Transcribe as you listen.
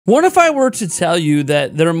What if I were to tell you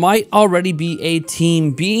that there might already be a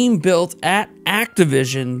team being built at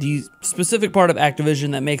Activision, the specific part of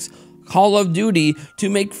Activision that makes Call of Duty, to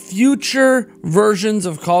make future versions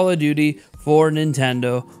of Call of Duty for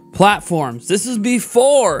Nintendo platforms? This is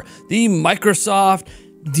before the Microsoft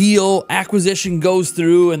deal acquisition goes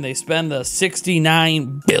through and they spend the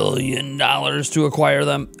 $69 billion to acquire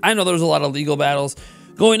them. I know there's a lot of legal battles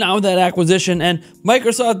going on with that acquisition, and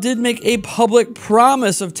Microsoft did make a public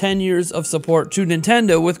promise of 10 years of support to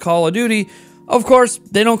Nintendo with Call of Duty. Of course,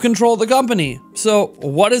 they don't control the company. So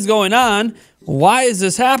what is going on? Why is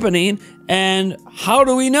this happening? And how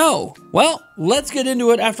do we know? Well, let's get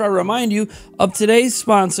into it after I remind you of today's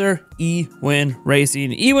sponsor, eWin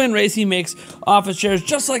Racing. eWin Racing makes office chairs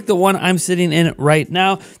just like the one I'm sitting in right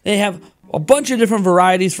now. They have a bunch of different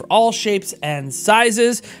varieties for all shapes and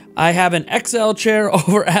sizes. I have an XL chair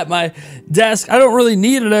over at my desk. I don't really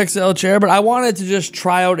need an XL chair, but I wanted to just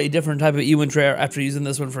try out a different type of eWin chair after using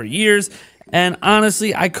this one for years. And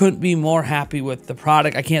honestly, I couldn't be more happy with the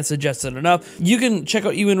product. I can't suggest it enough. You can check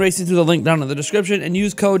out eWin Racing through the link down in the description and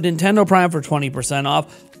use code Nintendo Prime for 20%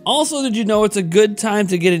 off. Also, did you know it's a good time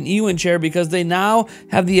to get an eWin chair because they now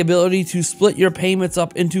have the ability to split your payments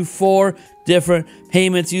up into 4 different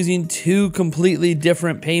payments using 2 completely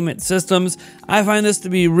different payment systems. I find this to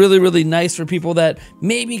be really, really nice for people that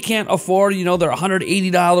maybe can't afford, their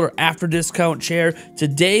 $180 after discount chair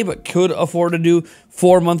today, but could afford to do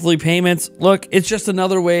 4 monthly payments. Look, it's just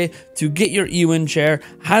another way to get your eWin chair.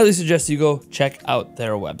 Highly suggest you go check out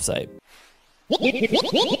their website.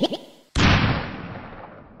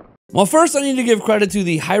 Well, first I need to give credit to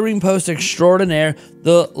the hiring post extraordinaire,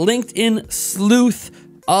 the LinkedIn sleuth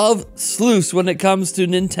of sleuths when it comes to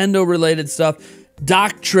Nintendo related stuff,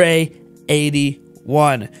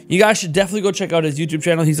 DocTrey81. You guys should definitely go check out his YouTube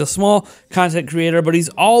channel. He's a small content creator, but he's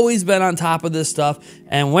always been on top of this stuff.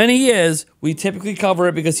 And when he is, we typically cover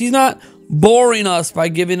it because he's not boring us by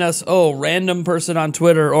giving us, random person on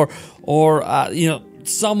Twitter or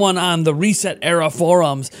someone on the Reset Era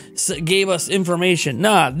forums gave us information.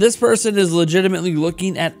 Nah, this person is legitimately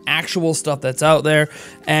looking at actual stuff that's out there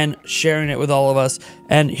and sharing it with all of us.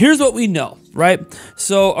 And here's what we know, right?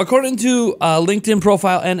 So according to a LinkedIn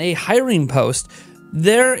profile and a hiring post,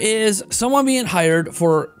 there is someone being hired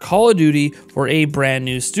for Call of Duty for a brand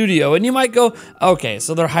new studio. And you might go, okay,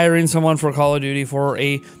 so they're hiring someone for Call of Duty for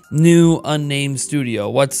a new unnamed studio.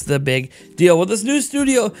 What's the big deal? Well, this new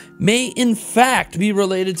studio may in fact be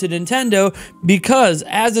related to Nintendo because,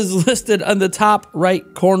 as is listed on the top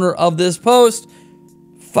right corner of this post,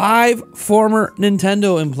 5 former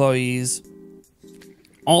Nintendo employees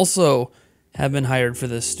also have been hired for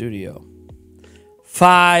this studio.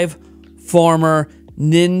 5 former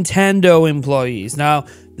Nintendo employees. Now,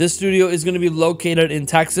 this studio is going to be located in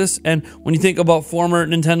Texas, and when you think about former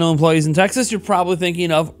Nintendo employees in Texas, you're probably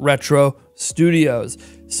thinking of Retro Studios.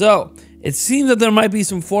 So, it seems that there might be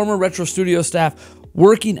some former Retro Studio staff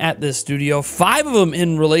working at this studio, 5 of them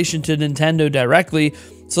in relation to Nintendo directly.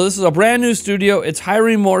 So this is a brand new studio. It's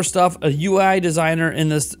hiring more stuff, a UI designer in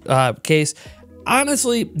this case.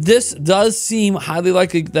 Honestly, this does seem highly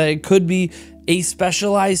likely that it could be a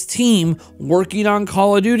specialized team working on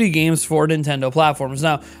Call of Duty games for Nintendo platforms.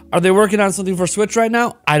 Now, are they working on something for Switch right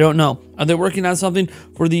now? I don't know. Are they working on something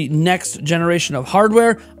for the next generation of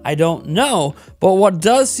hardware? I don't know. But what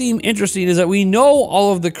does seem interesting is that we know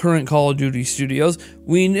all of the current Call of Duty studios.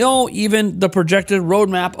 We know even the projected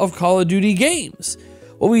roadmap of Call of Duty games.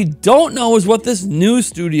 What we don't know is what this new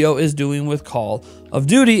studio is doing with Call of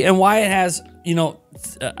Duty and why it has,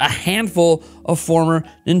 a handful of former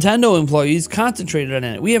Nintendo employees concentrated on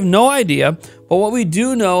it. We have no idea, but what we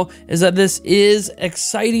do know is that this is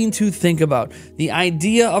exciting to think about. The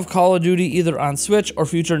idea of Call of Duty either on Switch or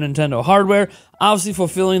future Nintendo hardware, obviously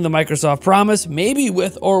fulfilling the Microsoft promise, maybe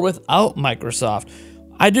with or without Microsoft.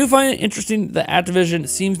 I do find it interesting that Activision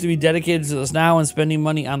seems to be dedicated to this now and spending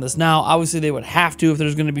money on this now. Obviously, they would have to if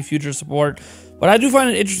there's going to be future support. But I do find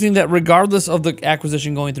it interesting that regardless of the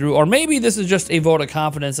acquisition going through, or maybe this is just a vote of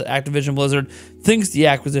confidence that Activision Blizzard thinks the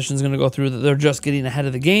acquisition is going to go through, that they're just getting ahead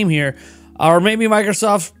of the game here. Or maybe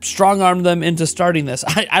Microsoft strong-armed them into starting this.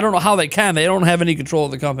 I don't know how they can. They don't have any control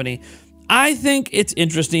of the company. I think it's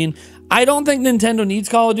interesting. I don't think Nintendo needs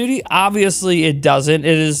Call of Duty. Obviously, it doesn't.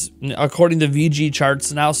 It is, according to VG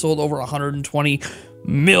charts, now sold over 120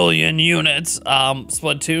 million units.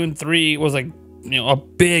 Splatoon 3 was like, a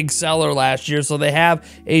big seller last year, so they have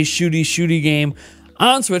a shooty game.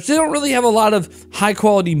 on Switch. They don't really have a lot of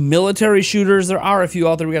high-quality military shooters. There are a few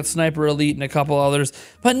out there. We got Sniper Elite and a couple others,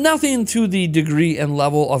 but nothing to the degree and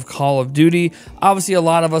level of Call of Duty. Obviously, a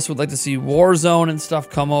lot of us would like to see Warzone and stuff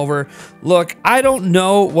come over. Look, I don't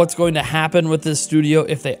know what's going to happen with this studio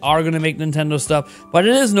if they are going to make Nintendo stuff, but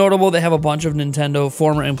it is notable they have a bunch of Nintendo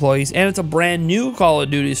former employees, and it's a brand new Call of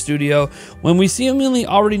Duty studio when we seemingly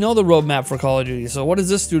already know the roadmap for Call of Duty. So what is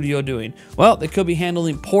this studio doing? Well, they could be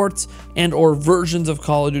handling ports and or versions of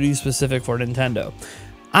Call of Duty specific for Nintendo.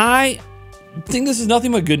 I think this is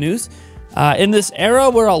nothing but good news. In this era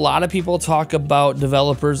where a lot of people talk about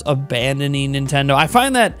developers abandoning Nintendo, I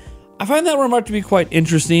find that remark to be quite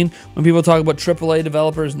interesting when people talk about AAA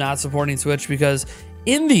developers not supporting Switch, because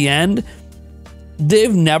in the end,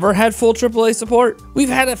 they've never had full AAA support. We've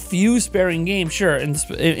had a few sparing games, sure.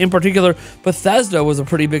 In particular, Bethesda was a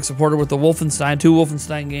pretty big supporter with the Wolfenstein, 2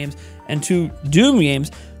 Wolfenstein games and 2 Doom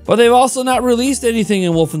games, but they've also not released anything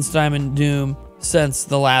in Wolfenstein and Doom since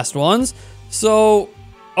the last ones. So,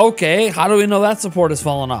 okay, how do we know that support has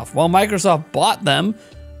fallen off? Well, Microsoft bought them,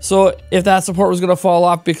 so if that support was going to fall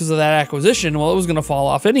off because of that acquisition, well, it was going to fall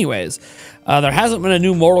off anyways. There hasn't been a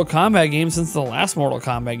new Mortal Kombat game since the last Mortal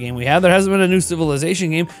Kombat game we had. There hasn't been a new Civilization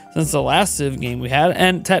game since the last Civ game we had.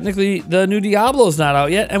 And technically, the new Diablo's not out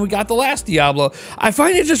yet, and we got the last Diablo. I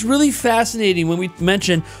find it just really fascinating when we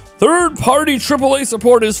mention third-party AAA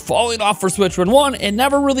support is falling off for Switch, when one, it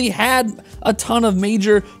never really had a ton of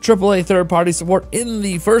major AAA third-party support in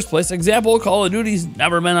the first place. Example, Call of Duty's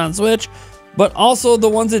never been on Switch. But also the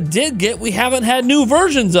ones that did get, we haven't had new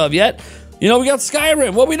versions of yet. You know, we got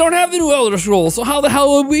Skyrim. Well, we don't have the new Elder Scrolls, so how the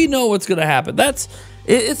hell would we know what's going to happen?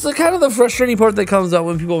 It's the kind of the frustrating part that comes out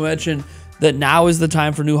when people mention that now is the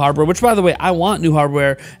time for new hardware, which, by the way, I want new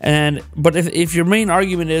hardware. But if your main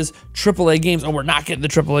argument is AAA games, oh, we're not getting the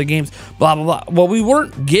AAA games, blah, blah, blah. Well, we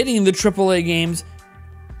weren't getting the AAA games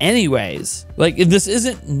anyways. Like, this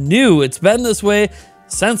isn't new. It's been this way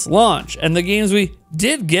since launch. And the games we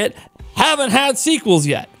did get haven't had sequels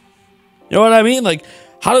yet. You know what I mean? Like,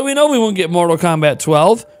 how do we know we won't get Mortal Kombat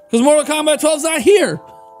 12? Because Mortal Kombat 12's not here.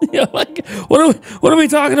 You know, like, what are we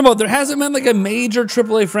talking about? There hasn't been like a major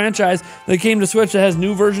AAA franchise that came to Switch that has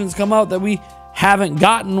new versions come out that we haven't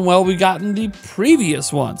gotten. Well, we gotten the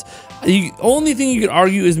previous ones. The only thing you could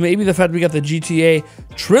argue is maybe the fact we got the GTA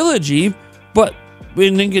trilogy, but we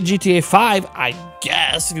didn't get GTA 5, I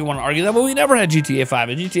guess, if you want to argue that, but we never had GTA 5.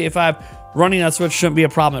 And GTA 5 running on Switch shouldn't be a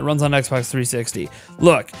problem. It runs on Xbox 360.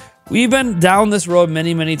 Look, we've been down this road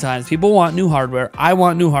many, many times. People want new hardware. I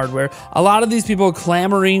want new hardware. A lot of these people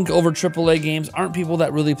clamoring over AAA games aren't people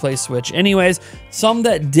that really play Switch. Anyways, some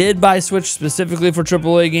that did buy Switch specifically for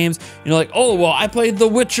AAA games, you know, like, oh, well, I played The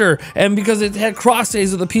Witcher, and because it had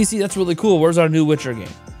cross-saves with the PC, that's really cool. Where's our new Witcher game?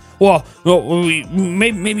 Well,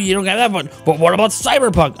 maybe you don't got that one, but what about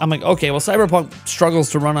Cyberpunk? I'm like, okay, well, Cyberpunk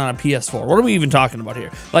struggles to run on a PS4. What are we even talking about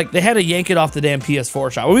here? Like, they had to yank it off the damn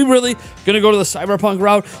PS4 shop. Are we really going to go to the Cyberpunk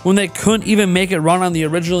route when they couldn't even make it run on the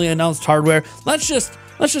originally announced hardware? Let's just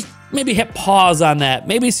maybe hit pause on that.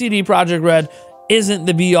 Maybe CD Projekt Red isn't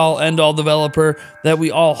the be-all, end-all developer that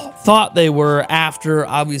we all thought they were after,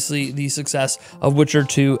 obviously, the success of Witcher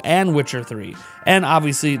 2 and Witcher 3. And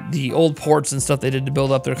obviously, the old ports and stuff they did to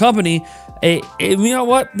build up their company. You know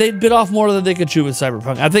what? They bit off more than they could chew with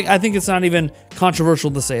Cyberpunk. I think it's not even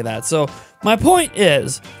controversial to say that. So my point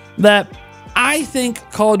is that I think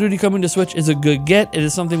Call of Duty coming to Switch is a good get. It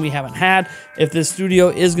is something we haven't had. If this studio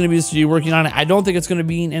is going to be the studio working on it, I don't think it's going to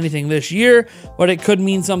mean anything this year, but it could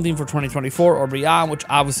mean something for 2024 or beyond, which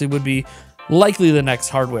obviously would be likely the next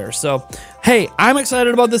hardware. So, hey, I'm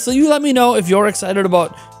excited about this. So you let me know if you're excited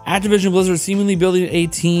about Activision Blizzard seemingly building a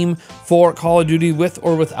team for Call of Duty with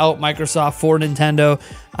or without Microsoft for Nintendo.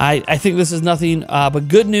 I think this is nothing but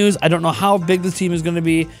good news. I don't know how big the team is going to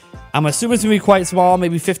be. I'm assuming it's going to be quite small,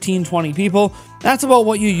 maybe 15, 20 people. That's about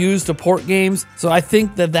what you use to port games. So I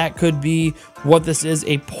think that could be what this is,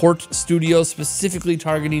 a port studio specifically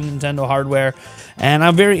targeting Nintendo hardware. And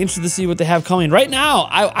I'm very interested to see what they have coming. Right now,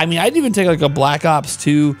 I mean, I'd even take like a Black Ops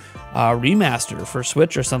 2 remaster for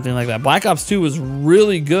Switch or something like that. Black Ops 2 was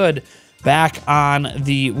really good back on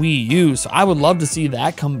the Wii U, so I would love to see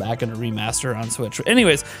that come back in a remaster on Switch.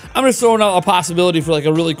 Anyways, I'm just throwing out a possibility for like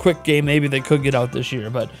a really quick game maybe they could get out this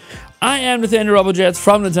year. But I am Nathaniel Rebel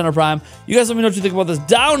from Nintendo Prime. You guys let me know what you think about this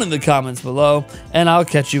down in the comments below, and I'll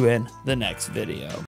catch you in the next video.